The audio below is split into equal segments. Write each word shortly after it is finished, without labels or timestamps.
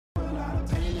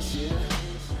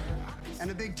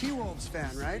And a big T-Wolves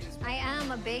fan, right? I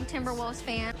am a big Timberwolves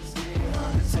fan.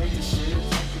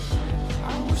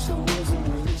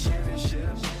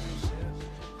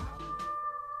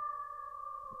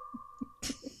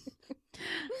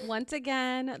 Once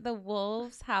again, the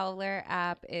Wolves Howler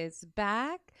app is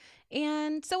back,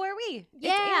 and so are we.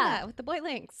 Yeah. It's Anna with the Boy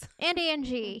Links. And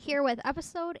Angie here with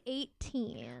episode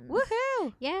 18.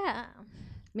 Woohoo! Yeah.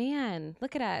 Man,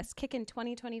 look at us kicking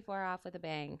 2024 off with a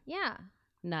bang. Yeah.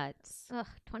 Nuts. Ugh,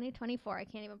 2024. I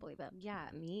can't even believe it. Yeah,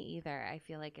 me either. I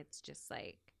feel like it's just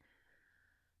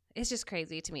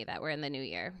crazy to me that we're in the new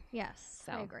year. Yes,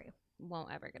 So, I agree. Won't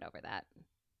ever get over that.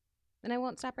 And I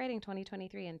won't stop writing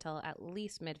 2023 until at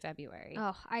least mid-February.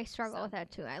 Oh, I struggle with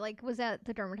that too. I was at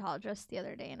the dermatologist the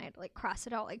other day and I'd cross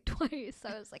it out twice. So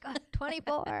I was like,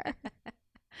 24.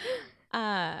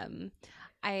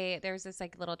 There's this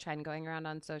little trend going around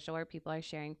on social where people are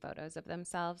sharing photos of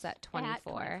themselves at 24, At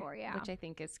 24, yeah. which I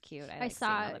think is cute. I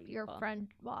saw seeing your friend,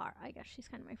 well, I guess she's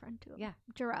kind of my friend too. Yeah.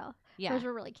 Jarrell. Yeah. Those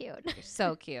were really cute. They're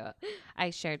so cute. I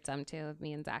shared some too of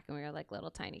me and Zach, and we were like little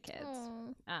tiny kids.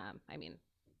 Aww. I mean,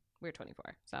 we're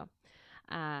 24, so.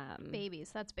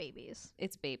 Babies. That's babies.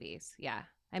 It's babies, yeah.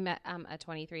 I met a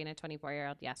 23 and a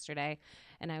 24-year-old yesterday,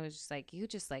 and I was just like, you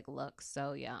just look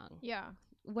so young. Yeah.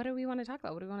 What do we want to talk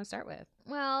about? What do we want to start with?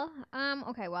 Well,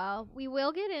 okay, well, we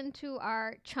will get into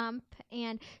our chump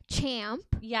and champ.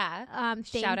 Yeah.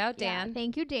 Shout out Dan. Yeah,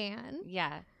 thank you, Dan.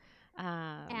 Yeah.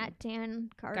 At Dan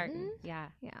Garten. Yeah.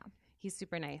 Yeah. He's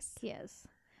super nice. He is.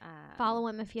 Follow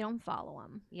him if you don't follow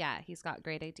him. Yeah. He's got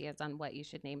great ideas on what you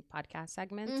should name podcast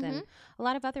segments and a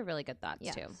lot of other really good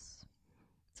thoughts too.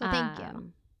 So thank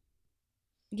you.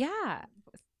 Yeah.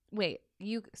 Wait,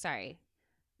 sorry.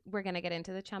 We're going to get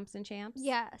into the chumps and champs?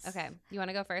 Yes. Okay. You want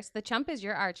to go first? The chump is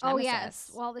your arch nemesis. Oh,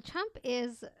 yes. Well, the chump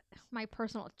is my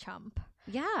personal chump.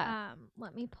 Yeah.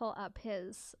 Let me pull up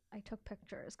I took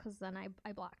pictures because then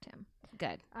I blocked him.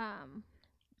 Good.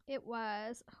 It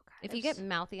was, oh God. If you get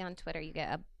mouthy on Twitter, you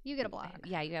get a block.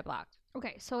 Yeah, you get blocked.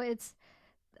 Okay. So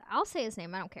I'll say his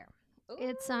name. I don't care. Ooh.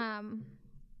 It's,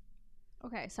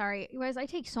 okay, sorry. You guys, I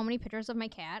take so many pictures of my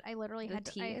cat. I literally I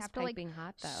have to being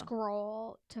hot, though.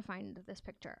 Scroll to find this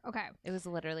picture. Okay. It was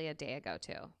literally a day ago,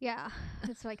 too. Yeah.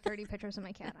 It's 30 pictures of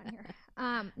my cat on here.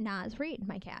 Nas Reed,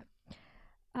 my cat.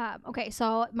 Okay,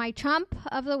 so my chump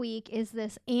of the week is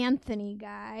this Anthony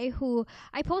guy who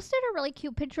I posted a really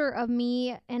cute picture of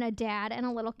me and a dad and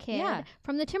a little kid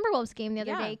from the Timberwolves game the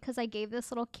other day because I gave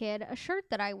this little kid a shirt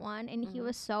that I won and he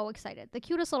was so excited. The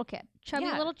cutest little kid. Chubby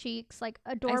little cheeks,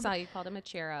 adorable. I saw you called him a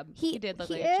cherub. He did look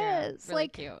like a cherub. Really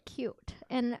cute.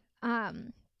 And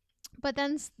but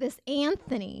then this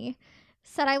Anthony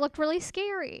said I looked really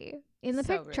scary in the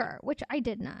picture, which I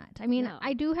did not. I mean,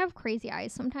 I do have crazy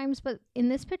eyes sometimes, but in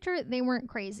this picture, they weren't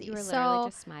crazy. You were literally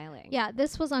just smiling. Yeah,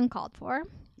 this was uncalled for.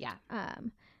 Yeah.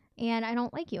 And I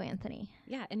don't like you, Anthony.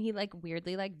 Yeah, and he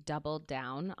weirdly doubled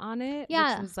down on it.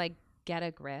 Yeah. Which was get a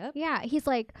grip. Yeah, he's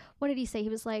like, what did he say? He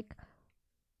was like,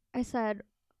 I said,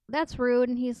 that's rude.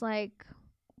 And he's like,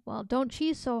 well, don't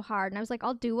cheese so hard. And I was like,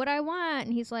 I'll do what I want.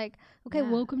 And he's like, okay,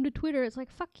 welcome to Twitter. It's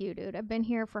like, fuck you, dude. I've been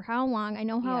here for how long? I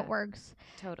know how it works.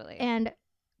 Totally. And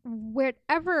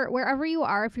wherever you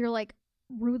are, if you're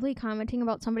rudely commenting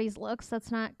about somebody's looks,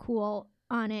 that's not cool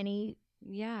on any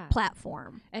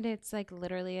platform. And it's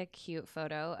literally a cute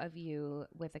photo of you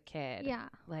with a kid. Yeah.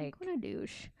 What a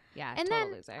douche. Yeah. And total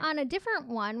then loser. on a different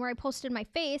one where I posted my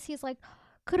face, he's like,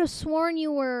 could have sworn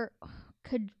you were,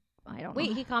 I don't know.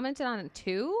 Wait, he commented on it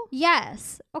too?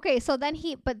 Yes. Okay, so then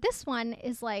but this one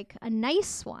is a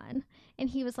nice one. And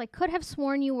he was like, could have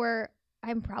sworn you were,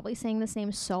 I'm probably saying this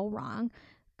name so wrong,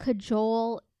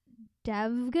 Kajol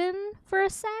Devgan for a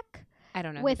sec. I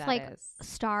don't know with who that is.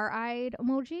 Star-eyed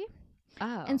emoji.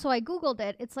 Oh. And so I Googled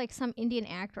it. It's some Indian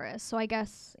actress. So I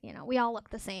guess, we all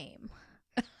look the same.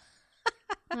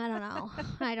 I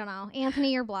don't know.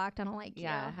 Anthony, you're blocked. I don't like you.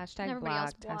 Yeah, hashtag Everybody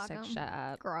blocked, else block hashtag 'em. shut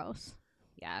up. Gross.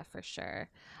 Yeah, for sure.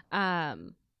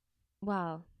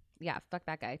 Well, yeah, fuck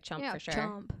that guy. Chump for sure.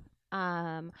 Chump.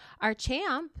 Our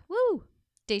champ,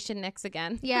 Dacian Nix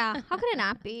again. Yeah, how could it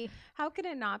not be? How could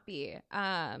it not be?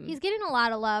 He's getting a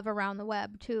lot of love around the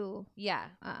web too. Yeah.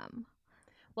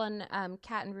 When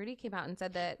Kat and Rudy came out and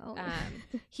said that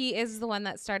he is the one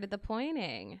that started the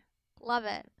pointing. Love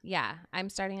it. Yeah, I'm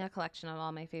starting a collection of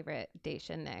all my favorite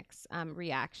Dacian Nix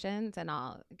reactions, and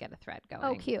I'll get a thread going.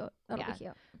 Oh, cute. That'll be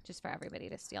cute. Just for everybody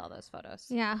to steal those photos.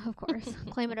 Yeah, of course.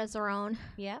 Claim it as their own.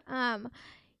 Yeah.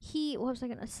 What was I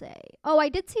gonna say? Oh, I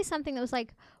did see something that was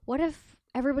what if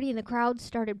everybody in the crowd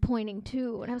started pointing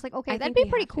too? And I was like, okay, that'd be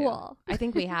pretty cool. I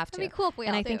think we have to. That'd be cool if we all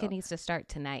And I think it needs to start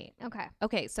tonight. Okay.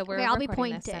 Okay, so we're I'll be recording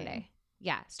pointing this Sunday.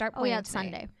 Yeah, start Oh playing yeah, it's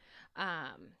today.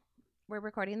 Sunday. We're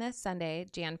recording this Sunday,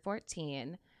 Jan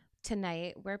 14.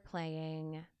 Tonight we're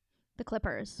playing The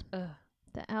Clippers. the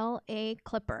The LA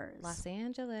Clippers. Los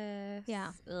Angeles.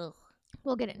 Yeah. Ugh.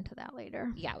 We'll get into that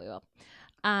later. Yeah, we will.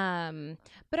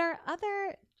 But our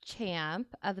other champ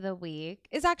of the week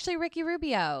is actually Ricky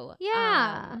Rubio.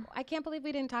 Yeah. I can't believe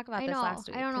we didn't talk about I this know. last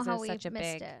week. I don't know 'cause how it was we such a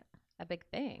missed big, it. a big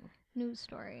thing. News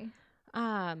story.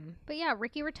 Um, But yeah,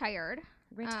 Ricky retired.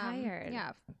 Retired.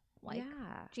 Yeah. Like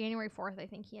yeah. January 4th, I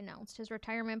think he announced his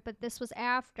retirement. But this was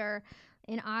after,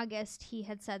 in August, he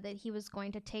had said that he was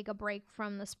going to take a break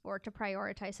from the sport to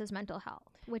prioritize his mental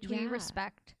health, which we Yeah.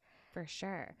 respect. For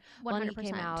sure. 100%. Well, and he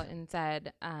came out and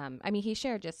said, he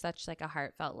shared just such like a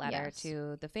heartfelt letter Yes.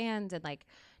 to the fans and like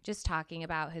just talking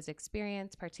about his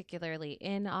experience, particularly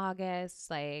in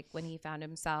August, like when he found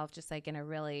himself just like in a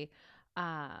really,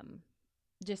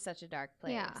 just such a dark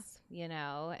place,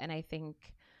 Yeah. And I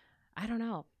think, I don't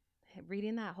know,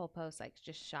 reading that whole post like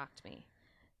just shocked me.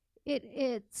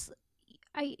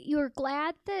 You're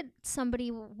glad that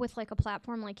somebody with like a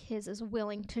platform like his is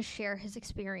willing to share his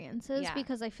experiences,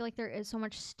 because I feel like there is so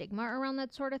much stigma around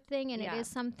that sort of thing, and it is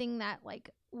something that like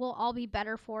we'll all be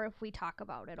better for if we talk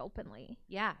about it openly.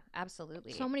 Yeah,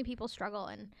 absolutely. So many people struggle,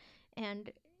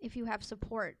 and if you have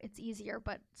support, it's easier,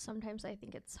 but sometimes I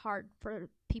think it's hard for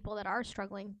people that are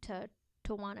struggling to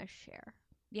want to share.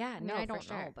 Yeah, I don't for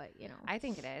sure. know, but I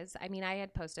think it is. I mean, I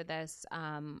had posted this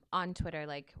on Twitter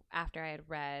like after I had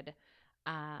read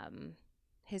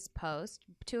his post.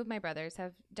 2 of my brothers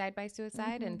have died by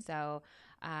suicide, and so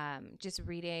just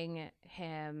reading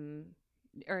him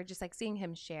or just like seeing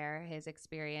him share his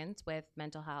experience with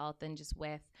mental health and just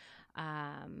with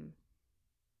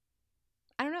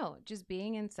I don't know, just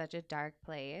being in such a dark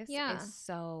place is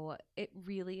so, it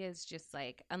really is just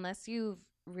like, unless you've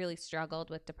really struggled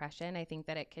with depression, I think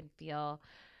that it can feel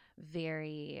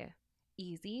very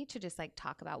easy to just like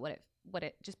talk about what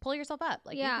it just pull yourself up,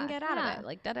 like you can get out of it,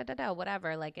 like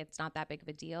whatever, like it's not that big of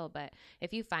a deal. But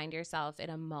if you find yourself in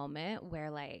a moment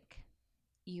where like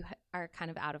you are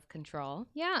kind of out of control,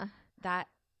 that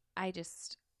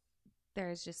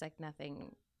there's just like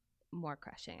nothing more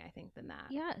crushing, I think, than that.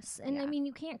 Yes. And I mean,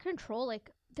 you can't control, like,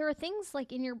 there are things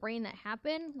like in your brain that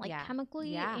happen, like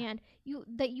chemically, and you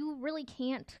really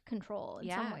can't control in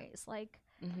some ways. Like,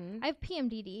 I have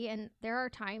PMDD, and there are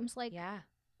times like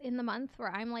in the month where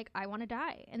I'm like, I want to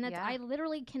die, and that's I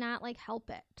literally cannot like help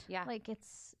it. Like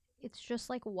it's just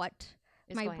like what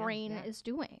my brain is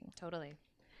doing. Totally.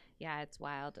 Yeah, it's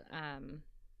wild.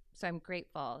 So I'm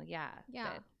grateful.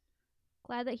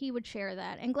 Glad that he would share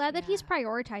that, and glad that he's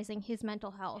prioritizing his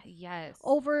mental health. Yes.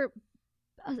 Over,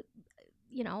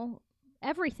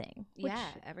 everything.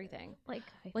 Everything. Like,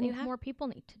 I think more people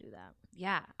need to do that.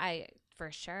 Yeah,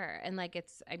 for sure. And like,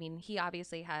 he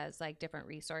obviously has like different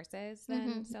resources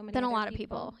than so many than a other lot of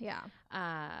people. Yeah.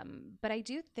 But I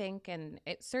do think, and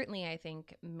it certainly, I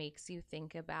think, makes you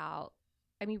think about,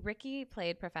 Ricky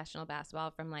played professional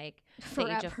basketball from like the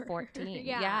age of 14.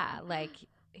 Like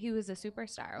he was a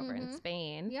superstar over in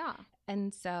Spain. Yeah.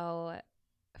 And so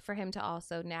for him to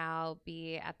also now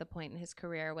be at the point in his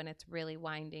career when it's really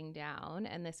winding down,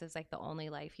 and this is like the only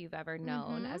life you've ever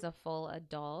known as a full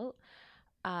adult,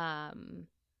 I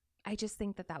just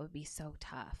think that would be so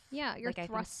tough. Yeah, you're like,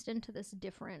 thrust into this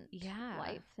different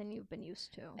life than you've been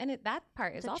used to. And that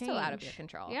part is also out of your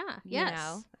control. Yeah, you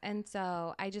know? And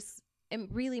so it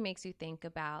really makes you think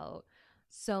about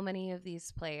so many of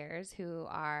these players who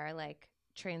are like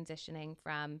transitioning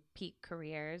from peak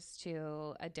careers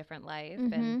to a different life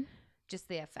and just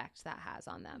the effect that has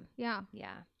on them. Yeah.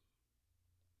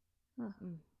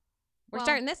 We're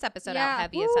starting this episode out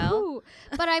heavy as hell.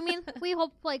 But we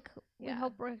hope we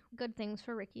hope good things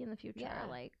for Ricky in the future. Yeah.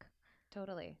 Like,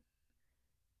 totally.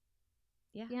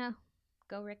 Yeah. Yeah.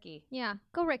 Go Ricky. Yeah.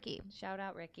 Go Ricky. Shout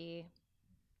out Ricky.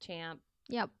 Champ.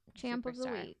 Yep. Champ Superstar. of the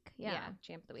week. Yeah.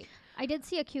 Champ of the week. I did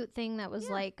see a cute thing that was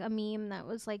like a meme that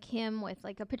was like him with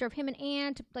like a picture of him and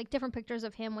Ant, like different pictures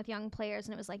of him with young players,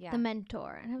 and it was like the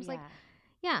mentor. And I was like,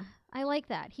 yeah, I like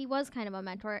that. He was kind of a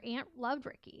mentor. Ant loved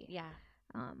Ricky. Yeah.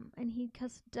 And he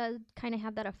does kind of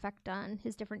have that effect on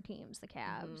his different teams, the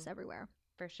Cavs, everywhere.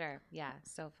 For sure. Yeah.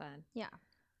 So fun. Yeah.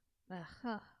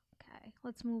 Okay.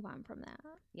 Let's move on from that.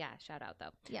 Yeah. Shout out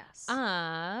though. Yes.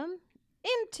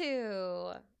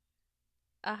 Into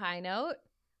a high note.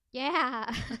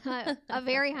 Yeah. A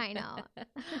very high note.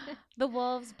 The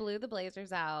Wolves blew the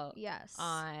Blazers out. Yes.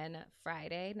 On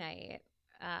Friday night.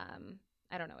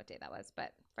 I don't know what day that was,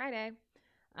 but Friday.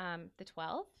 The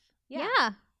 12th?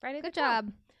 Yeah. Friday the 12th. Good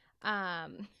job.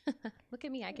 Look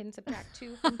at me. I can subtract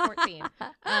 2 from 14.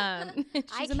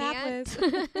 She's a math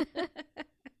whiz.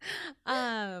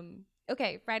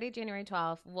 Okay, Friday, January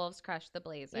 12th, Wolves crushed the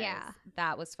Blazers. Yeah.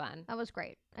 That was fun. That was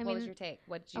great. What was your take?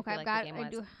 What did you feel like the game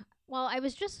was? Well,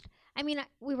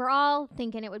 we were all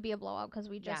thinking it would be a blowout because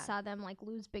we just saw them like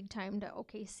lose big time to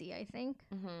OKC, I think.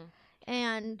 Mm-hmm.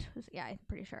 And I'm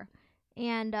pretty sure.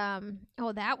 And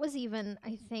that was even,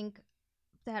 I think,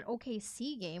 that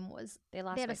OKC game was they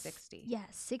lost by 60. Yeah,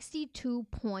 62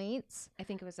 points. I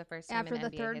think it was the first time after in the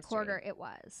NBA third history. quarter. It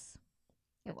was.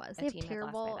 They have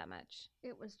terrible. Lost by that much.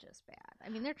 It was just bad. I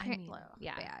mean, they're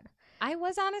bad. I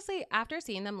was honestly, after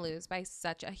seeing them lose by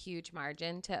such a huge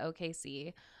margin to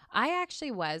OKC, I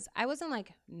wasn't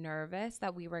like nervous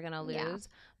that we were gonna lose,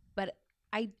 but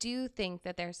I do think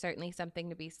that there's certainly something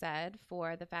to be said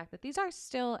for the fact that these are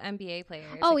still NBA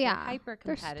players. Oh, like, yeah. They're hyper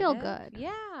competitive. They're still good.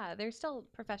 Yeah. They're still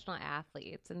professional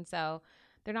athletes. And so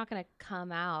they're not going to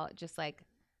come out just like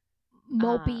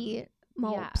mopes.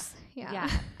 Yeah.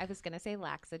 I was going to say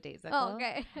lackadaisical. Oh,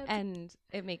 okay. And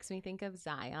it makes me think of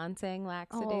Zion saying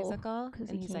lackadaisical. Because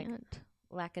he's can't. like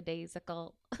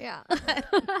lackadaisical. Yeah.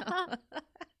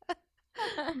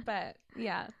 But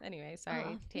yeah, anyway,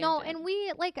 sorry. No, and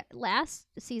we like last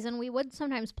season we would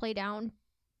sometimes play down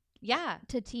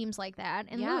to teams like that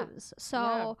and lose.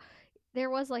 So there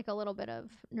was like a little bit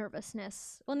of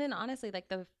nervousness. Well, and then honestly, like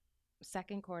the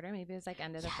second quarter, maybe it was like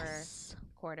end of the first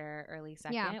quarter, early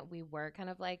second, we were kind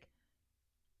of like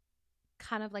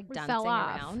dancing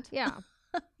around. Yeah.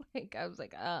 Like I was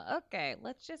like, okay,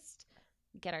 let's just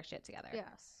get our shit together.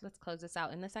 Yes. Let's close this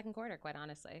out in the second quarter, quite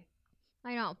honestly.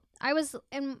 I know.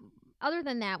 And other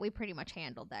than that, we pretty much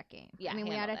handled that game. Yeah, I mean,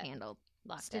 we had it handled.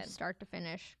 Start to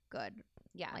finish, good.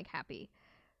 Yeah. Like, happy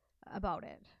about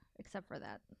it, except for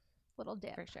that little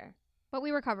dip. For sure. But we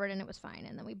recovered, and it was fine,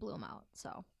 and then we blew them out,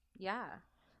 so. Yeah.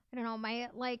 I don't know.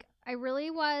 I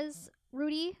really was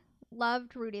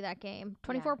loved Rudy that game.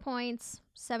 24 points,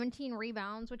 17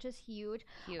 rebounds, which is huge.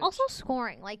 Also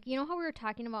scoring. Like, you know how we were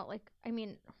talking about, like, I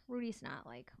mean, Rudy's not,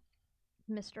 like,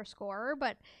 Mr. Scorer,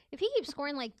 but if he keeps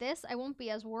scoring like this, I won't be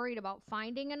as worried about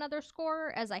finding another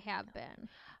scorer as I have been.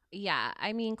 Yeah,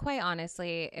 I mean, quite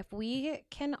honestly, if we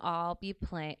can all be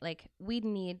playing, like, we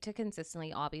need to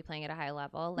consistently all be playing at a high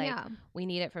level. Like, we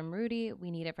need it from Rudy,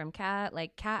 we need it from Kat.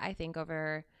 Like, Kat, I think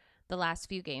over the last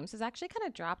few games has actually kind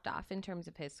of dropped off in terms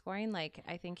of his scoring. Like,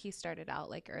 I think he started out,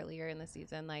 like, earlier in the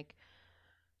season, like,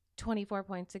 24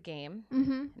 points a game.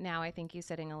 Mm-hmm. Now I think he's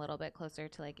sitting a little bit closer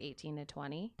to like 18 to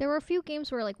 20. There were a few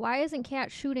games where like, why isn't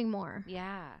Kat shooting more?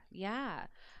 Yeah.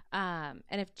 And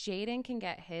if Jaden can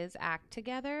get his act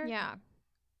together,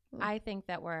 I think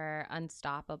that we're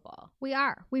unstoppable. We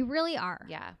are. We really are.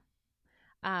 Yeah.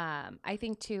 I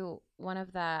think too, one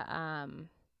of the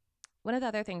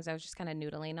other things I was just kind of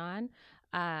noodling on,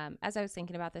 as I was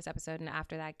thinking about this episode and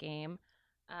after that game,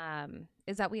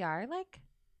 is that we are like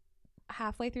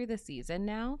halfway through the season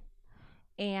now,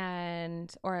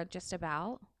 or just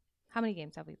about. How many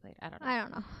games have we played? I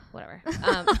don't know. Whatever.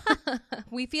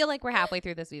 We feel like we're halfway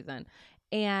through the season,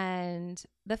 and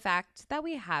the fact that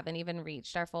we haven't even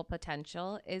reached our full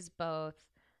potential is both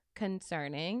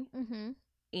concerning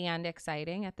and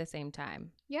exciting at the same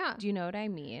time. Yeah. Do you know what I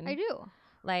mean? I do.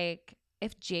 Like,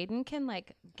 if Jaden can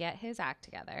like get his act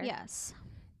together. Yes.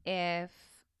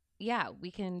 We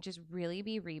can just really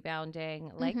be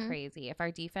rebounding like crazy. If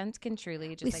our defense can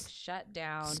truly just shut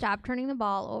down. Stop turning the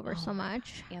ball over so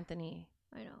much. Anthony.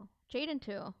 I know. Jaden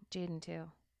too.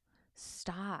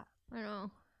 Stop.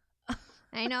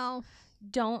 I know.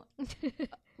 Don't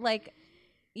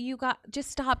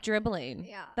just stop dribbling.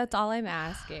 Yeah. That's all I'm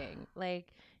asking.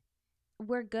 Like,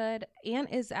 we're good.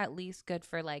 Ant is at least good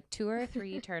for like 2 or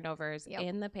 3 turnovers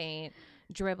in the paint,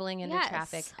 dribbling into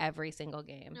traffic every single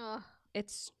game.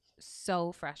 It's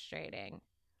so frustrating.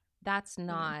 That's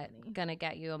not gonna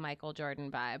get you a Michael Jordan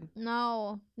vibe.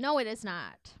 No, it is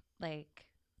not. Like,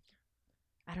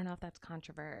 I don't know if that's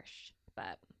controversial,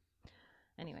 but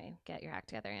anyway, get your act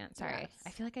together, Aunt. Sorry. Yes.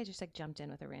 I feel like I just like jumped in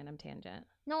with a random tangent.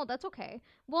 No, that's okay.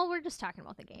 Well, we're just talking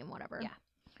about the game, whatever.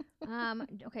 Yeah.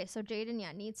 Okay, so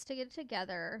Jaden, needs to get it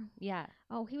together. Yeah.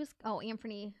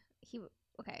 Anthony,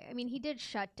 I mean, he did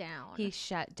shut down. He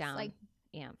shut down. Like,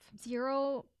 Amph.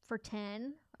 0 for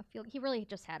 10. He really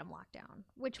just had him locked down,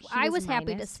 which I was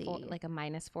happy to see. Like a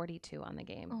minus 42 on the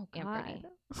game. Oh, God.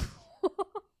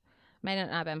 Might not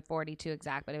have been 42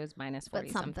 exact, but it was minus 40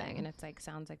 something. And it's like,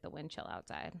 sounds like the wind chill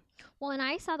outside. Well, and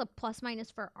I saw the plus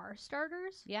minus for our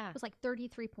starters. Yeah. It was like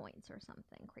 33 points or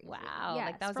something crazy. Wow. Yes,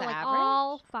 like that was for the like average?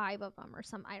 all 5 of them or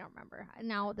something. I don't remember.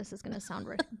 Now this is going to sound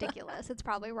ridiculous. It's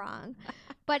probably wrong.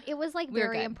 But it was like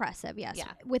very impressive. Yes.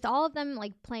 Yeah. With all of them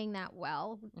like playing that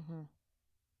well.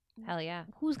 Mm-hmm. Hell yeah.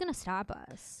 Who's going to stop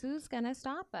us? Who's going to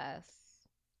stop us?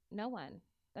 No one.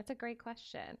 That's a great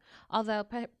question. Although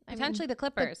potentially the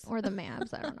Clippers or the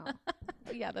Mavs, I don't know.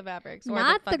 Yeah, the Mavericks.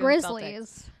 Not the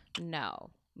Grizzlies. Celtics. No.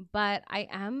 But I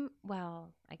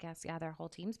guess, yeah, their whole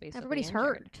team's basically everybody's injured.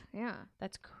 hurt. Yeah.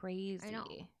 That's crazy. I know.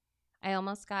 I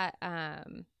almost got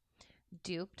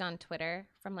duped on Twitter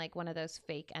from like one of those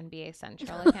fake NBA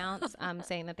Central accounts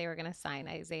saying that they were going to sign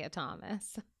Isaiah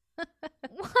Thomas.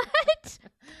 What?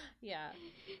 Yeah.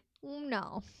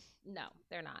 No,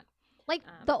 they're not. Like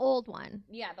the old one.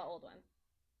 Yeah, the old one.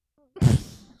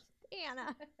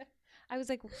 Anna. I was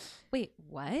like, wait,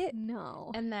 what?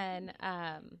 No. And then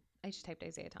I just typed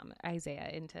Isaiah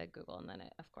into Google, and then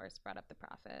it, of course, brought up the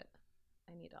Prophet.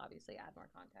 I need to obviously add more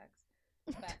context.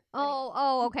 But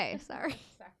oh, okay. Sorry.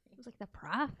 It was like the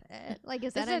Prophet. Like,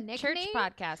 is this that is a nickname? church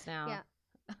podcast now? Yeah.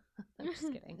 I'm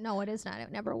just kidding. No, it is not.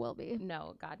 It never will be.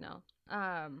 No, God, no.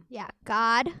 Yeah,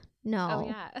 God, no. Oh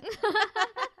yeah.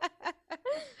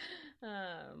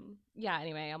 Yeah.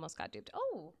 Anyway, I almost got duped.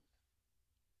 Oh,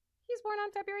 he's born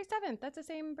on February 7th. That's the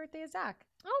same birthday as Zach.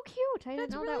 Oh, cute. I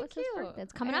didn't know really that was cute. his birthday.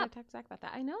 It's coming I up. Text Zach about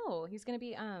that. I know he's gonna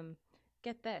be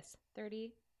get this,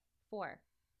 34.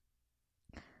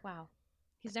 Wow,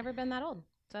 he's never been that old,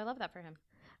 so I love that for him.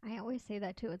 I always say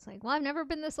that too. It's like, well, I've never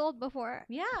been this old before.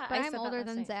 Yeah, but I'm older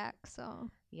than Zach,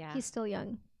 so yeah, he's still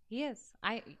young. He is.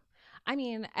 I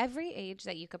mean, every age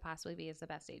that you could possibly be is the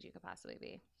best age you could possibly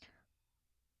be.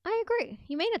 I agree.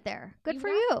 You made it there. Good for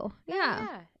you.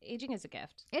 Yeah. Aging is a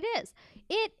gift. It is.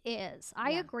 It is.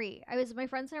 I agree. My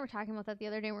friends and I were talking about that the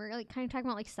other day. We were like kind of talking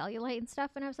about like cellulite and stuff,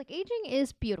 and I was like, aging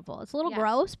is beautiful. It's a little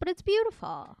gross, but it's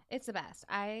beautiful. It's the best.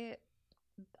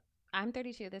 I'm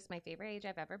 32. This is my favorite age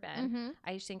I've ever been. Mm-hmm.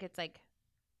 I just think it's like,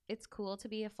 it's cool to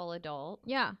be a full adult.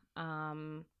 Yeah.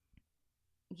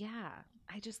 Yeah.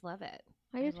 I just love it.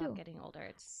 I do too. Love getting older.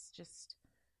 It's just,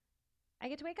 I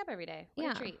get to wake up every day.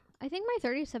 What a treat. I think my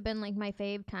 30s have been like my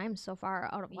fave times so far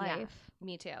out of life.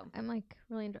 Me too. I'm like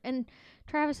really and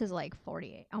Travis is like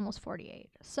 48, almost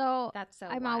 48. So that's so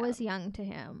I'm wild. Always young to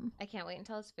him. I can't wait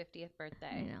until his 50th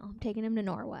birthday. I know. I'm taking him to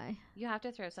Norway. You have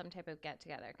to throw some type of get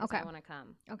together because I want to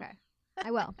come. Okay. I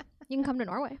will. You can come to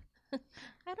Norway.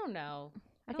 I don't know.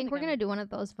 I think we're going to do one of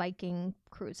those Viking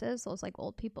cruises, those like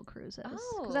old people cruises.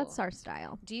 Because that's our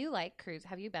style. Do you like cruise?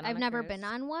 Have you been on I've never been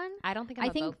on one. I don't think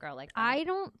I'm a boat girl like that. I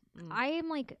don't. I am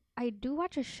like, I do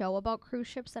watch a show about cruise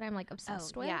ships that I'm like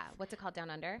obsessed with. Yeah. What's it called? Down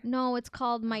Under? No, it's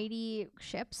called Mighty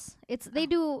Ships. They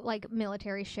do like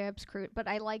military ships, cruise, but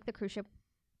I like the cruise ship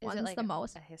ones like the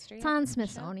most. A history? It's on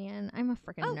Smithsonian. Show? I'm a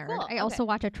freaking nerd. Cool. I also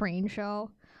watch a train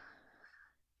show.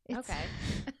 Okay.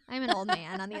 I'm an old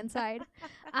man on the inside.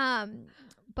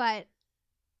 But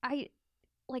I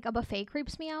like a buffet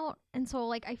creeps me out, and so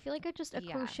like I feel like a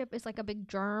cruise ship is like a big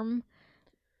germ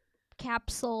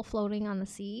capsule floating on the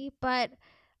sea. But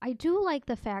I do like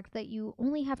the fact that you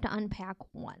only have to unpack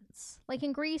once. Like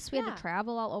in Greece, we had to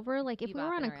travel all over. Like if we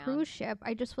were on a cruise ship,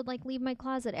 I just would like leave my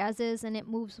closet as is, and it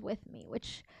moves with me,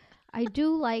 which I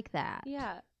do like that.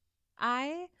 Yeah,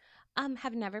 I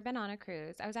have never been on a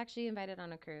cruise. I was actually invited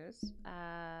on a cruise.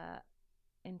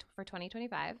 For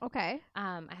 2025. Okay.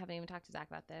 I haven't even talked to Zach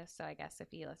about this, so I guess if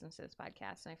he listens to this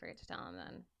podcast and I forget to tell him,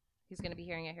 then he's going to be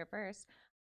hearing it here first.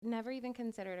 Never even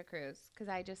considered a cruise because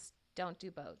I just don't do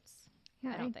boats.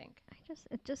 Yeah, I don't think.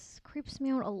 It just creeps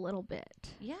me out a little bit.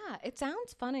 Yeah, it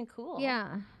sounds fun and cool.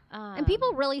 Yeah. And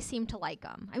people really seem to like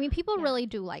them. I mean, people really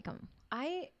do like them.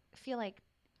 I feel like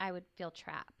I would feel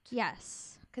trapped.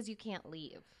 Yes. Because you can't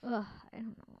leave. Ugh, I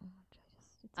don't know.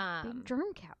 It's a big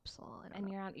germ capsule.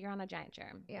 You're on a giant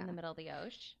germ in the middle of the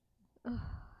ocean. Ugh,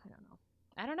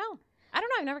 I don't know.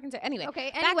 I've never considered. Anyway.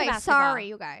 Okay. Anyway, sorry,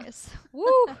 you guys. Woo.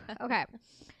 Okay.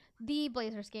 The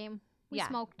Blazers game. We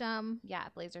smoked them. Yeah.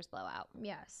 Blazers blowout.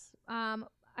 Yes.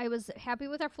 I was happy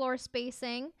with our floor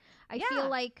spacing. I feel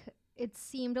like it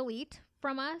seemed elite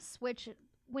from us, which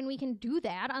when we can do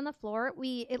that on the floor,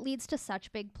 it leads to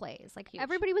such big plays. Like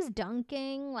everybody was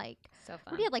dunking, like so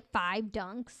fun. We had like 5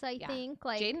 dunks, I think.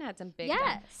 Like Jaden had some big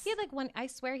dunks. He had like one. I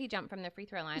swear he jumped from the free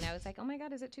throw line. I was like, oh my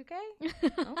god, is it 2K?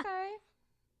 Okay.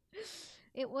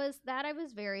 It was that I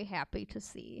was very happy to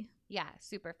see. Yeah,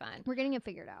 super fun. We're getting it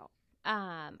figured out.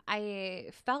 I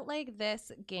felt like this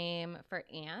game for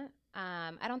Ant.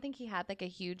 I don't think he had like a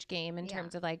huge game in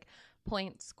terms of like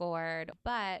points scored,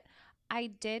 but I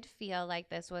did feel like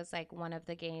this was like one of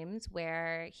the games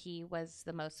where he was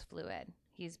the most fluid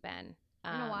he's been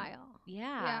in a while.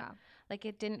 Yeah. Like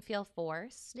it didn't feel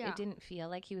forced. It didn't feel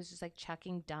like he was just like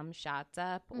chucking dumb shots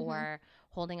up or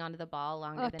holding onto the ball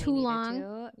longer than he needed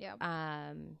to.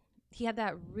 Yeah. He had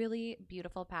that really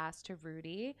beautiful pass to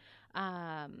Rudy.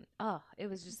 It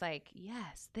was just like,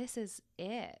 yes, this is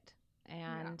it.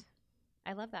 And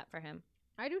I love that for him.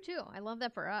 I do too. I love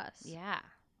that for us. Yeah,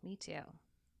 me too.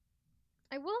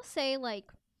 I will say,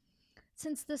 like,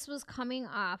 since this was coming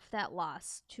off that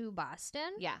loss to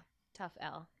Boston. Yeah, tough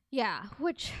L. Yeah,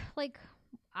 which, like,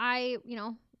 I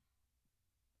know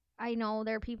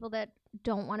there are people that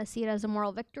don't want to see it as a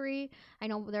moral victory. I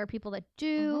know there are people that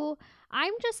do.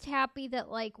 I'm just happy that,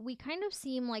 like, we kind of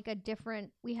seem like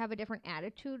we have a different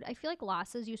attitude. I feel like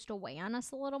losses used to weigh on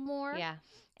us a little more. Yeah.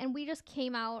 And we just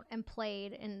came out and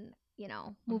played and,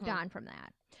 moved on from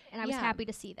that. And I was happy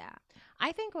to see that.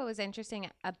 I think what was interesting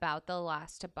about the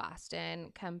loss to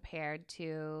Boston compared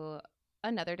to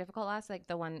another difficult loss, like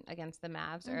the one against the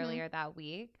Mavs earlier that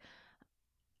week,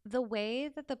 the way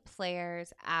that the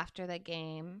players after the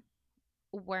game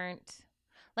weren't,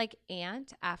 like,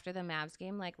 Ant after the Mavs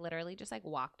game, like, literally just, like,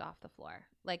 walked off the floor.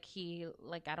 Like, he,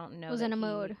 like, I don't know. Was in a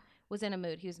mood. Was in a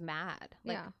mood. He was mad.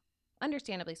 Like, yeah.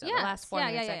 Understandably so. Yes. The last 4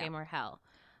 minutes of that game were hell.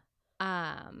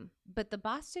 But the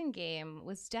Boston game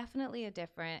was definitely a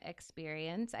different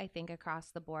experience, I think, across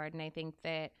the board. And I think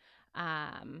that,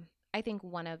 I think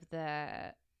one of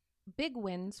the big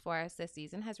wins for us this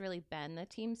season has really been the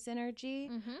team synergy.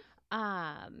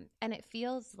 And it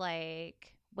feels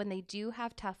like when they do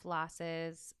have tough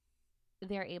losses,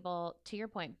 they're able, to your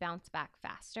point, bounce back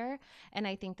faster. And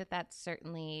I think that that's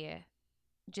certainly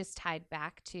just tied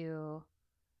back to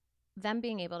them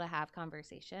being able to have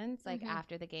conversations, like,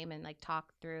 after the game and, like,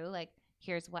 talk through, like,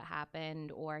 here's what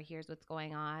happened or here's what's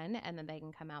going on. And then they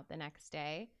can come out the next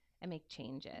day and make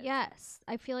changes. Yes.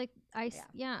 I feel like I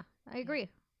agree.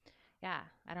 Yeah.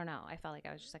 I don't know. I felt like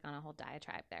I was just, like, on a whole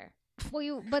diatribe there.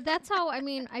 Well, but that's how, I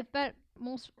mean, I bet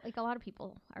a lot of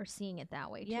people are seeing it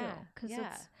that way too. Because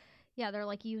they're,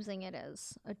 like, using it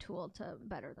as a tool to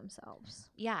better themselves.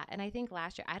 Yeah. And I think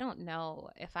last year, I don't know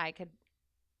if I could,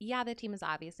 the team is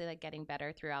obviously, like, getting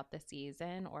better throughout the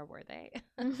season, or were they?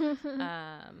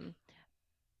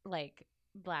 Like,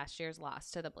 last year's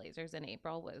loss to the Blazers in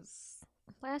April was...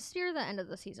 Last year, the end of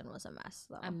the season was a mess,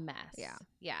 though. A mess. Yeah.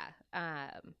 Yeah.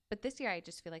 But this year, I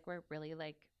just feel like we're really,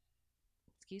 like,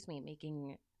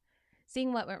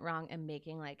 seeing what went wrong and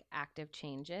making, like, active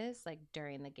changes, like,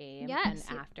 during the game and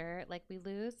after, like, we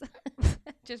lose.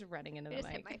 Just running into the mic.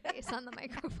 Hit my face on the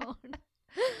microphone.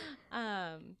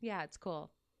 Yeah, it's cool.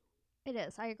 It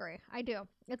is. I agree. I do.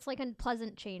 It's, like, a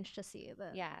pleasant change to see.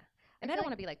 Yeah. And I don't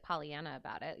want to be, like, Pollyanna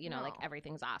about it. No. Like,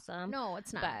 everything's awesome. No,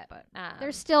 it's not. But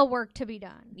there's still work to be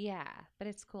done. Yeah. But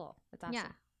it's cool. It's awesome. Yeah.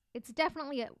 It's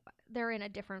definitely, they're in a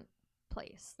different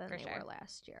place than they were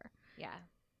last year. Yeah.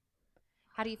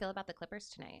 How do you feel about the Clippers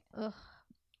tonight? Ugh.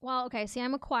 Well, okay. See,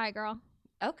 I'm a Kawhi girl.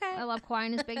 Okay. I love Kawhi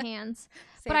and his big hands.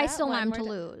 But I still want him to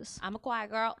lose. I'm a Kawhi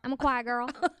girl. I'm a Kawhi girl.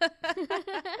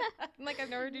 I'm like, I've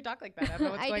never heard you talk like that. I don't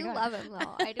know what's going on. I do love him,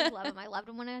 though. I do love him. I loved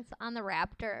him when it's on the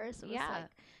Raptors. It was like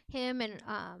him and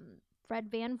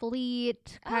Fred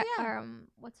VanVleet.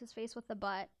 What's his face with the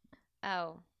butt?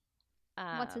 Oh.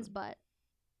 What's his butt?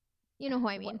 You know who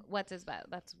I mean. What's his butt?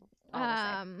 That's all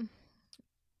I'll say.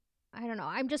 I don't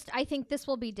know. I think this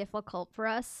will be difficult for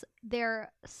us.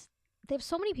 They have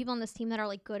so many people on this team that are,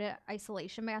 like, good at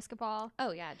isolation basketball.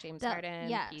 Oh, yeah. James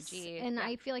Harden, PG. And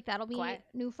I feel like that'll be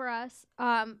new for us.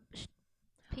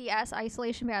 P.S.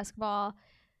 Isolation basketball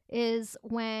is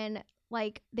when,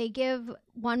 like, they give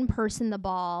one person the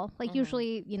ball. Like,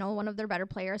 usually, one of their better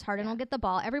players, Harden, will get the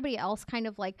ball. Everybody else kind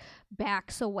of, like,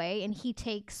 backs away, and he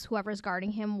takes whoever's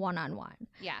guarding him one-on-one.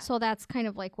 Yeah. So that's kind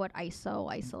of like what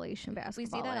isolation basketball is.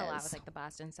 We see that a lot with, like, the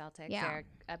Boston Celtics. Yeah. They're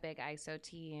a big ISO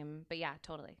team. But, yeah,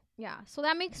 totally. Yeah. So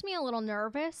that makes me a little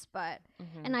nervous, but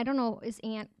and I don't know, is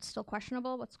Ant still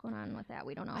questionable? What's going on with that?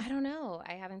 We don't know. I don't know.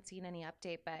 I haven't seen any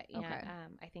update, but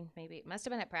I think maybe it must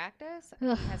have been at practice. He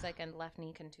has, like, a left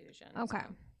knee contusion. Okay.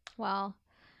 So. Well,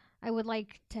 I would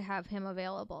like to have him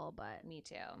available, but me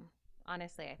too.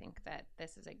 Honestly, I think that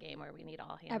this is a game where we need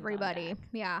all hands everybody. On deck.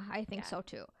 Yeah, I think so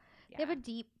too. Yeah. They have a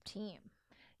deep team.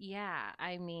 Yeah,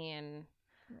 I mean,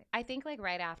 I think, like,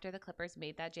 right after the Clippers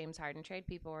made that James Harden trade,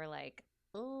 people were like,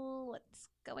 "Oh, what's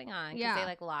going on?" Because they,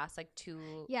 like, lost, like,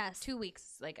 2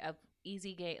 weeks, like, of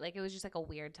easy game. Like, it was just, like, a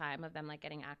weird time of them, like,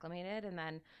 getting acclimated. And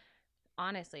then,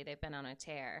 honestly, they've been on a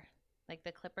tear. Like,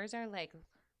 the Clippers are, like,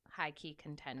 high-key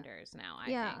contenders now,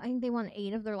 I think they won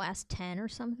 8 of their last 10 or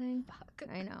something. Fuck.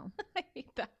 I know. I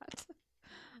hate that.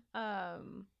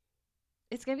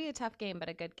 It's going to be a tough game, but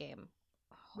a good game.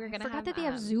 I forgot that they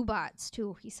have Zubats,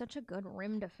 too. He's such a good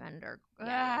rim defender.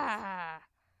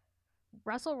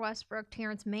 Russell Westbrook,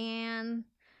 Terrence Mann,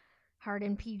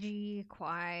 Harden, PG,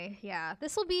 Kawhi. Yeah,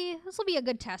 this will be a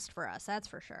good test for us. That's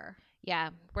for sure.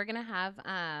 Yeah, we're going to have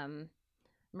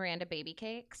Miranda Baby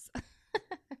Cakes.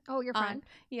 Oh, your friend?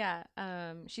 Yeah.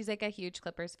 She's, like, a huge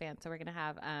Clippers fan, so we're going to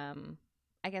have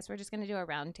I guess we're just going to do a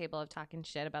round table of talking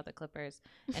shit about the Clippers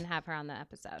and have her on the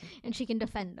episode. And she can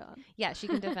defend them. Yeah, she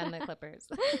can defend the Clippers.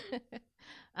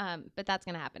 But that's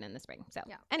going to happen in the spring. So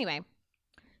anyway.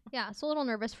 Yeah, so a little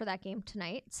nervous for that game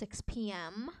tonight, 6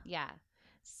 p.m. Yeah,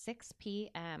 6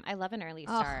 p.m. I love an early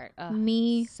start.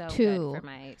 Me so too. Good for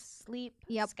my sleep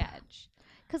sketch.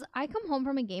 Because I come home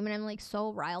from a game and I'm like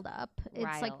so riled up.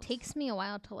 It's like takes me a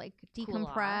while to like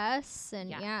decompress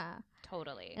and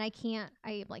Totally. And I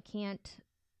can't.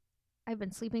 I've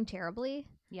been sleeping terribly.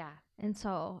 Yeah. And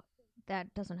so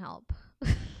that doesn't help.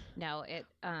 No, it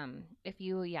if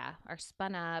you are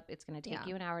spun up, it's gonna take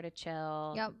you an hour to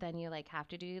chill. Yep. Then you like have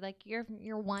to do like your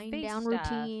wind down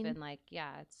routine and like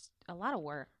it's a lot of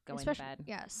work going to bed.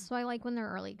 Yes, so I like when they're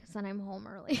early because then I'm home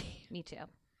early. Me too.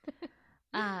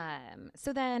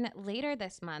 So then later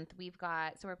this month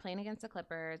we're playing against the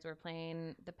Clippers. We're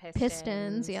playing the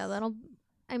Pistons. Yeah,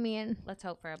 let's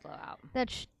hope for a blowout.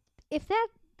 If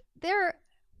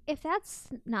that's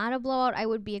not a blowout, I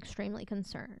would be extremely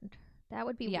concerned. That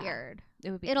would be weird.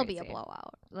 It'll be a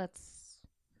blowout. It's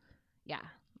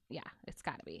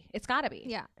gotta be.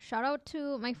 Yeah. Shout out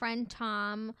to my friend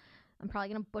Tom. I'm probably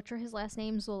gonna butcher his last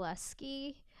name,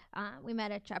 Zaleski. We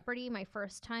met at Jeopardy my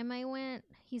first time I went.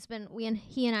 He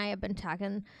and I have been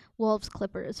talking Wolves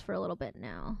Clippers for a little bit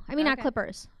now. I mean, not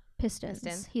Clippers,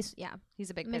 Pistons. He's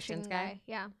a big Michigan Pistons guy.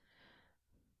 Yeah.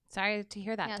 Sorry to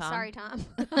hear that, Tom. Sorry,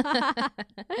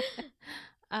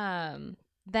 Tom.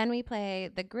 Then we play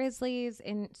the Grizzlies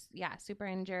super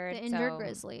injured. The injured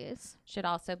Grizzlies. Should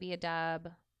also be a dub.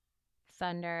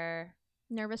 Thunder.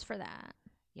 Nervous for that.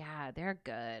 Yeah, they're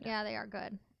good. Yeah, they are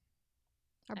good.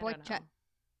 Our boy Chet.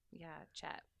 Yeah,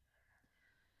 Chet.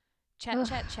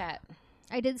 Chet.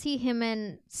 I did see him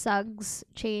and Suggs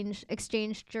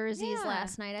exchange jerseys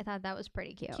last night. I thought that was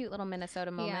pretty cute. Cute little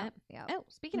Minnesota moment. Yeah. Oh,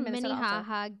 speaking of Minnesota,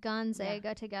 Minnehaha,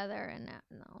 Gonzaga together, and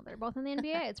they're both in the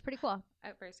NBA. It's pretty cool.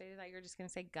 At first, I thought you were just gonna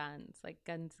say guns,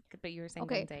 but you were saying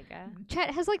Gonzaga.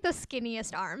 Chet has like the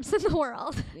skinniest arms in the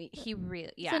world. He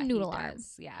really, it's a noodle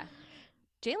arms. Yeah.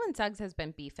 Jalen Suggs has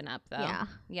been beefing up though.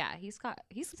 Yeah. He's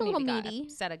a little meaty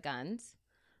set of guns,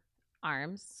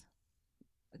 arms.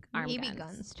 Maybe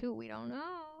guns too. We don't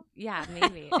know. Yeah,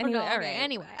 maybe. Anyway, all right.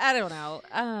 Anyway, I don't know.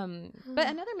 But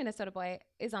another Minnesota boy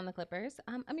is on the Clippers.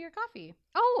 Amir Coffey.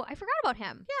 Oh, I forgot about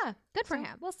him. Yeah, good for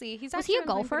him. We'll see. Was he a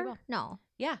golfer? Well. No.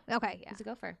 Yeah. Okay. Yeah. He's a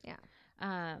gopher.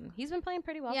 Yeah. He's been playing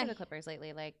pretty well for the Clippers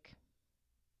lately. Like,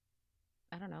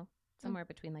 I don't know, somewhere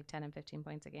between like 10 and 15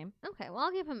 points a game. Okay. Well,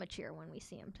 I'll give him a cheer when we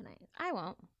see him tonight. I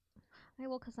won't. I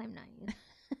will because I'm nice.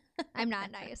 I'm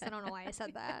not nice. I don't know why I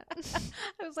said that.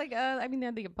 I was like,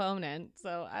 they're the opponent,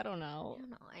 so I don't know.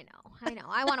 I know.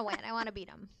 I want to win. I want to beat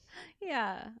them.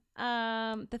 Yeah.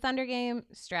 The Thunder game,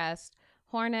 stressed.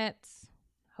 Hornets,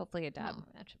 hopefully a dub. Oh,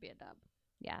 that should be a dub.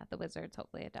 Yeah, the Wizards,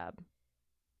 hopefully a dub.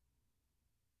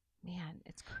 Man,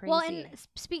 it's crazy. Well, and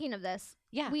speaking of this,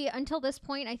 yeah, we until this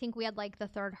point, I think we had like the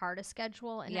third hardest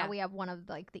schedule, and now we have one of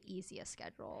like the easiest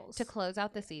schedules to close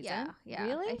out the season. Yeah,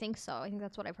 really? I think so. I think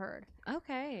that's what I've heard.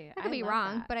 Okay, I could be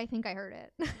wrong, but I think I heard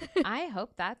it. I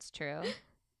hope that's true.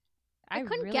 I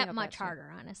couldn't really get much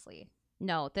harder, honestly.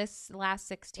 No, this last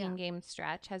 16 game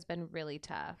stretch has been really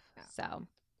tough. Yeah. So,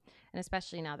 and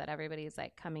especially now that everybody's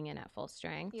like coming in at full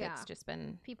strength, it's just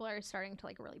been people are starting to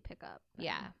like really pick up.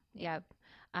 Yeah.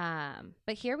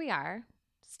 But here we are,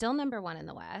 still number 1 in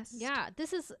the West. Yeah,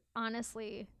 this is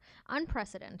honestly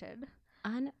unprecedented. I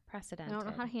don't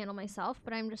know how to handle myself,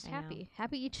 but I'm just happy.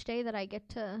 Happy each day that I get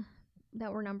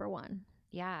that we're number 1.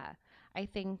 Yeah, I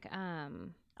think.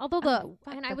 Although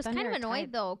I was kind of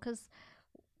annoyed though, because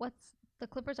the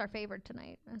Clippers are favored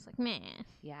tonight. I was like, meh.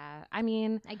 Yeah, I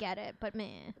mean, I get it, but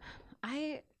meh.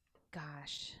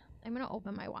 Gosh, I'm gonna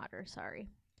open my water. Sorry.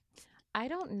 I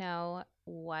don't know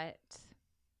what.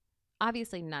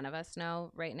 Obviously, none of us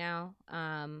know right now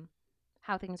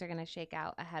how things are going to shake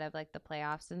out ahead of like the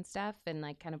playoffs and stuff, and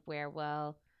like kind of where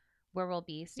we'll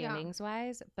be standings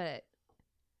wise. But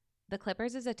the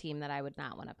Clippers is a team that I would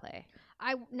not want to play.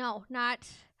 I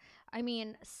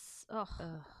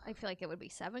feel like it would be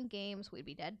 7 games. We'd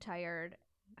be dead tired.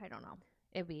 I don't know.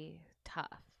 It'd be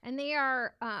tough. And they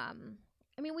are.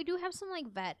 We do have some like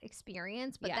vet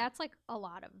experience, but that's like a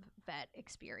lot of vet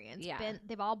experience. Yeah.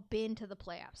 They've all been to the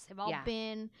playoffs. They've all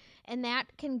been, and that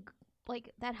can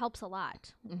that helps a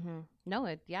lot. Mm-hmm. No,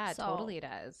 it totally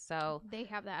does. So they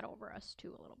have that over us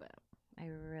too a little bit. I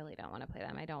really don't want to play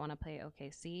them. I don't want to play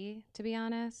OKC, to be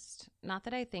honest. Not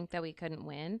that I think that we couldn't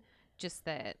win, just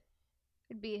that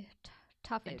it'd be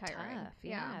tough and tiring.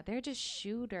 Yeah, they're just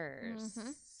shooters. Mm-hmm.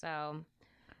 So,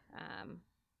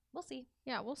 we'll see.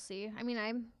 Yeah, we'll see. I mean,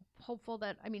 I'm hopeful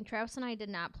that, I mean, Travis and I did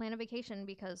not plan a vacation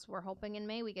because we're hoping in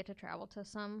May we get to travel to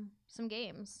some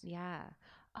games. Yeah.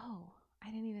 Oh, I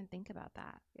didn't even think about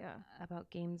that. Yeah. About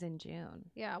games in June.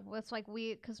 Yeah. Well, it's like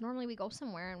because normally we go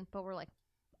somewhere, but we're like,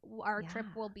 our trip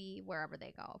will be wherever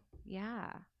they go.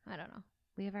 Yeah. I don't know.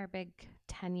 We have our big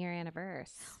 10-year anniversary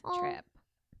trip.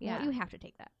 Yeah. Well, you have to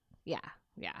take that. Yeah.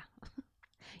 Yeah.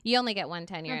 You only get one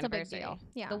 10-year anniversary. That's a big deal.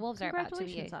 Yeah. The Wolves are about to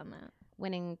be on that.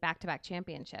 winning back-to-back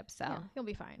championships, so you'll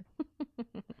be fine.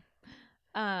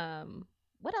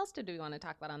 What else did we want to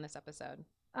talk about on this episode?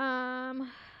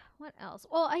 What else?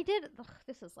 Well, I do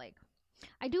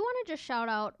want to just shout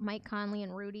out Mike Conley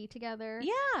and Rudy together.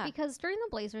 Yeah. Because during the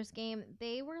Blazers game,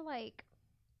 they were like,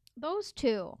 those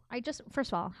two.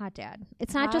 First of all, hot dad.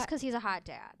 It's not just because he's a hot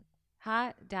dad.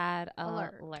 Hot dad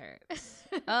alert.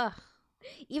 Ugh.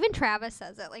 Even Travis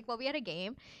says it. Like, we'll be at a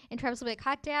game, and Travis will be like,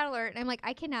 hot dad alert. And I'm like,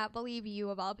 I cannot believe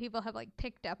you, of all people, have, like,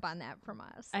 picked up on that from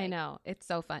us. I know. It's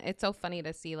so fun. It's so funny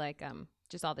to see, like,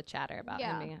 just all the chatter about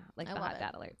him being, like, the hot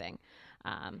dad alert thing.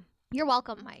 You're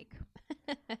welcome, Mike.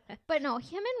 But no,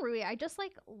 him and Rui, I just,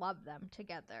 like, love them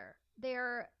together.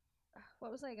 They're,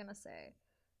 what was I going to say?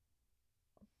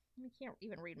 I can't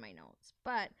even read my notes.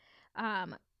 But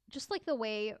just, like, the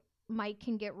way Mike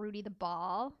can get Rudy the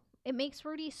ball, it makes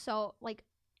Rudy so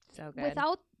so good.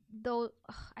 Without those,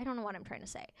 I don't know what I'm trying to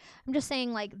say. I'm just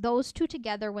saying, like, those two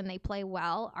together when they play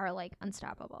well are, like,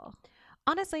 unstoppable.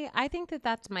 Honestly, I think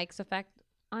that's Mike's effect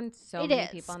on so many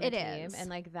people on the team. And,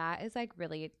 like, that is, like,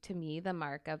 really, to me, the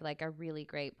mark of, like, a really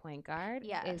great point guard.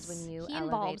 Yes. Is when you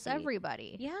involves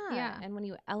everybody. Yeah. And when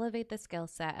you elevate the skill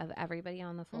set of everybody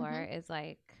on the floor is,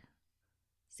 like,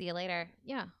 see you later.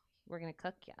 Yeah. We're going to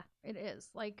cook ya. It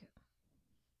is. Like,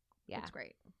 yeah. It's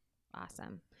great.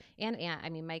 Awesome. And Ant, I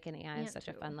mean, Mike and Ant is such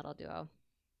too. a fun little duo.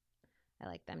 I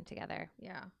like them together.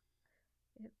 Yeah.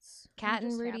 Kat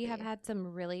and Rudy have had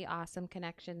some really awesome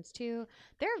connections too.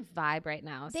 Their vibe right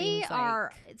now they seems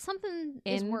are like something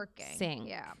is working. Sync.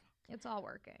 Yeah. It's all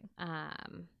working.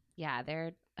 Yeah,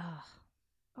 they're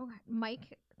Okay.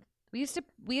 Mike, we used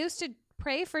to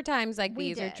pray for times like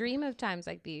these or did. dream of times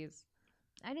like these.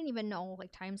 I didn't even know,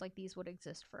 like, times like these would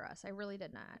exist for us. I really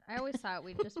did not. I always thought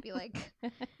we'd just be like,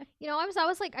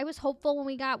 I was hopeful when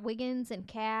we got Wiggins and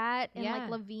Kat and like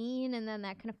Levine, and then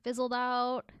that kind of fizzled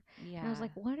out. Yeah. And I was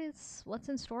like, what's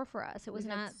in store for us? It was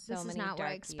not, this is not what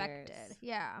I expected. Years.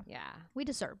 Yeah. Yeah. We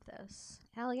deserve this.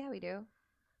 Hell yeah, we do.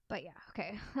 But yeah,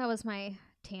 okay. That was my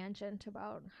tangent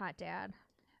about hot dad.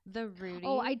 The Rudy.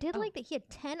 Oh, I did like that he had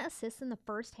 10 assists in the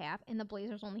first half and the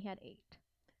Blazers only had 8.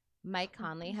 Mike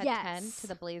Conley had 10 to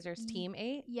the Blazers team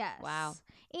 8? Yes. Wow.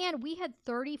 And we had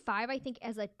 35, I think,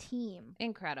 as a team.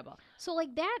 Incredible. So, like,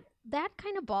 that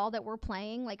kind of ball that we're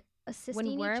playing, like, assisting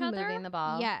each other. When we're moving the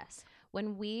ball. Yes.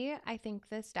 I think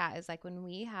the stat is, like, when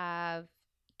we have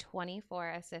 24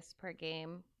 assists per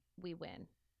game, we win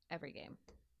every game.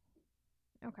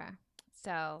 Okay.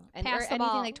 So, or anything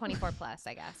ball. like 24 plus,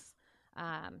 I guess.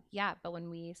 Yeah, but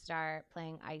when we start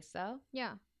playing ISO.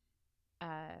 Yeah.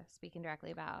 Speaking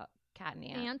directly about Kat and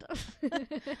Ant. And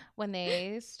when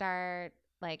they start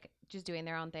like just doing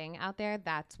their own thing out there,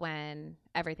 that's when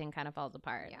everything kind of falls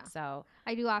apart. Yeah. So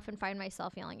I do often find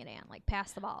myself yelling at Ant, like,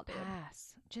 pass the ball, dude.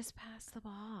 Just pass the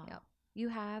ball. Yep. You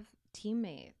have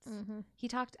teammates. He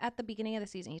talked at the beginning of the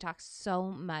season, he talked so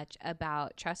much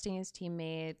about trusting his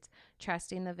teammates,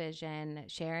 trusting the vision,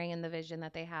 sharing in the vision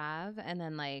that they have. And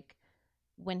then, like,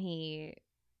 when he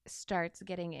starts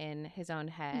getting in his own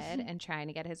head and trying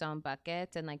to get his own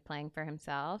buckets and, like, playing for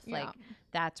himself, like,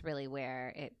 that's really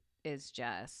where it is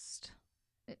just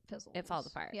it fizzles. It falls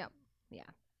apart. Yep. Yeah.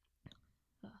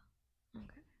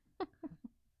 Okay.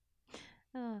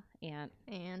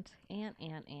 Ant.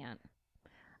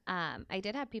 I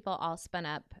did have people all spun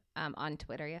up on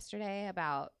Twitter yesterday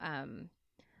about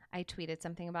I tweeted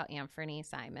something about Anthony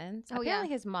Simons. Apparently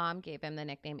his mom gave him the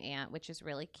nickname Ant, which is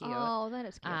really cute. Oh, that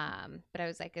is cute. But I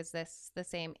was like, is this the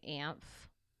same ANF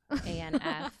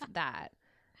that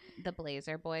the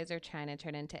Blazer boys are trying to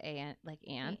turn into Ant,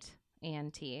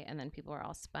 and then people were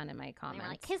all spun in my comments. They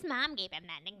were like, his mom gave him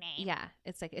that nickname. Yeah,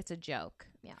 it's like, it's a joke,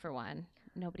 for one.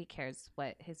 Nobody cares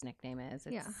what his nickname is.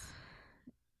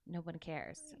 No one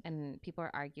cares. And people are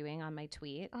arguing on my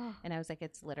tweet. Oh. And I was like,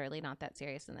 it's literally not that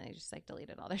serious. And then I just, like,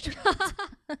 deleted all their tweets.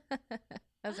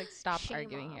 I was like, stop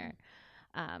arguing here.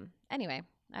 Anyway,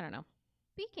 I don't know.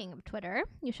 Speaking of Twitter,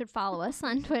 you should follow us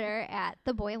on Twitter at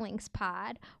The Boilings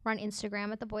Pod. We're on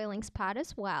Instagram at The Boilings Pod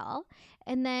as well.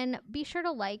 And then be sure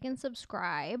to like and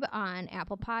subscribe on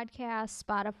Apple Podcasts,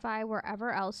 Spotify,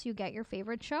 wherever else you get your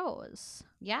favorite shows.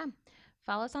 Yeah.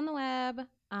 Follow us on the web.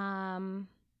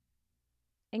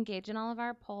 engage in all of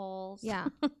our polls. Yeah.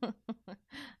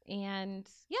 And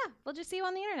yeah, we'll just see you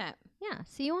on the internet. Yeah,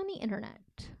 see you on the internet.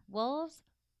 Wolves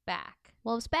back.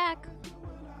 Wolves back.